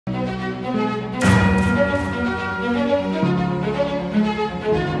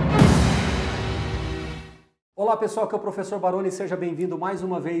Olá pessoal, aqui é o professor Baroni, seja bem-vindo mais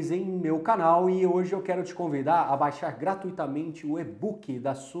uma vez em meu canal e hoje eu quero te convidar a baixar gratuitamente o e-book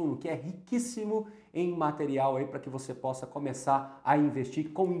da Suno, que é riquíssimo em material aí para que você possa começar a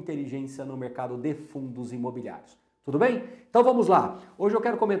investir com inteligência no mercado de fundos imobiliários. Tudo bem? Então vamos lá. Hoje eu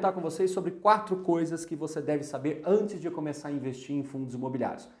quero comentar com vocês sobre 4 coisas que você deve saber antes de começar a investir em fundos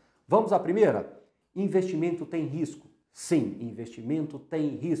imobiliários. Vamos à primeira? Investimento tem risco? Sim, investimento tem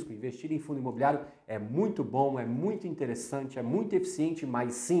risco. Investir em fundo imobiliário é muito bom, é muito interessante, é muito eficiente,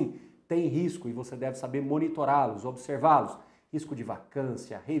 mas sim, tem risco e você deve saber monitorá-los, observá-los. Risco de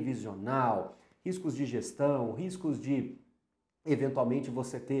vacância, revisional, riscos de gestão, riscos de eventualmente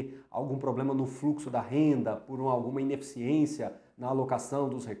você ter algum problema no fluxo da renda por alguma ineficiência na alocação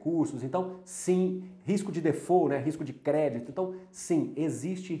dos recursos. Então, sim, risco de default, né? Risco de crédito. Então, sim,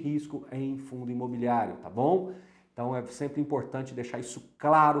 existe risco em fundo imobiliário, tá bom? Então é sempre importante deixar isso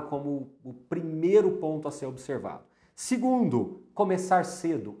claro como o primeiro ponto a ser observado. Segundo, começar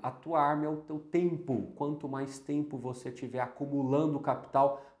cedo. A tua arma é o teu tempo. Quanto mais tempo você tiver acumulando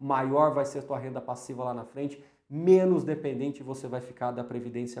capital, maior vai ser a tua renda passiva lá na frente, menos dependente você vai ficar da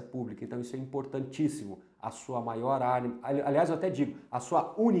previdência pública. Então isso é importantíssimo. A sua maior arma, aliás eu até digo, a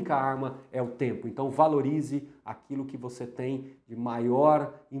sua única arma é o tempo. Então valorize aquilo que você tem de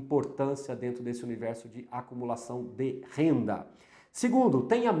maior importância dentro desse universo de acumulação de renda. Segundo,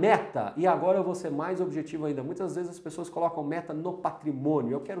 tenha meta. E agora eu vou ser mais objetivo ainda. Muitas vezes as pessoas colocam meta no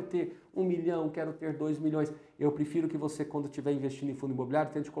patrimônio. Eu quero ter 1 milhão, quero ter 2 milhões. Eu prefiro que você, quando estiver investindo em fundo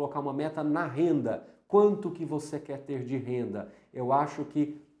imobiliário, tente colocar uma meta na renda. Quanto que você quer ter de renda? Eu acho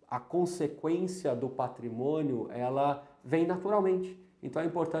que a consequência do patrimônio, ela vem naturalmente. Então é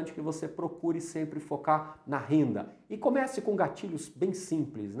importante que você procure sempre focar na renda. E comece com gatilhos bem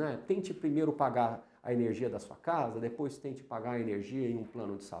simples, né? Tente primeiro pagar a energia da sua casa, depois tente pagar a energia em um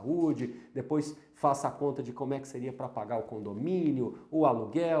plano de saúde, depois faça a conta de como é que seria para pagar o condomínio, o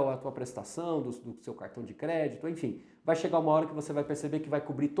aluguel, a tua prestação do seu cartão de crédito, enfim. Vai chegar uma hora que você vai perceber que vai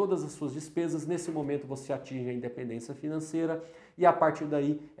cobrir todas as suas despesas, nesse momento você atinge a independência financeira e a partir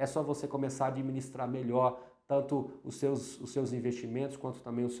daí é só você começar a administrar melhor tanto os seus investimentos quanto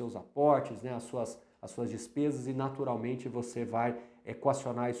também os seus aportes, né, as suas despesas e naturalmente você vai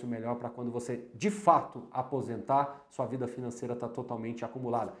equacionar isso melhor para quando você de fato aposentar, sua vida financeira está totalmente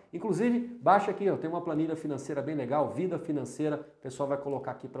acumulada. Inclusive, baixa aqui, ó, tem uma planilha financeira bem legal, Vida Financeira, o pessoal vai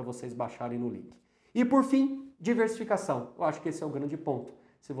colocar aqui para vocês baixarem no link. E por fim, diversificação. Eu acho que esse é o grande ponto.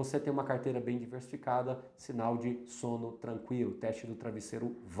 Se você tem uma carteira bem diversificada, sinal de sono tranquilo, teste do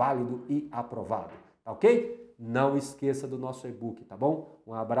travesseiro válido e aprovado. Tá ok? Não esqueça do nosso e-book, tá bom?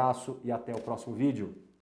 Um abraço e até o próximo vídeo.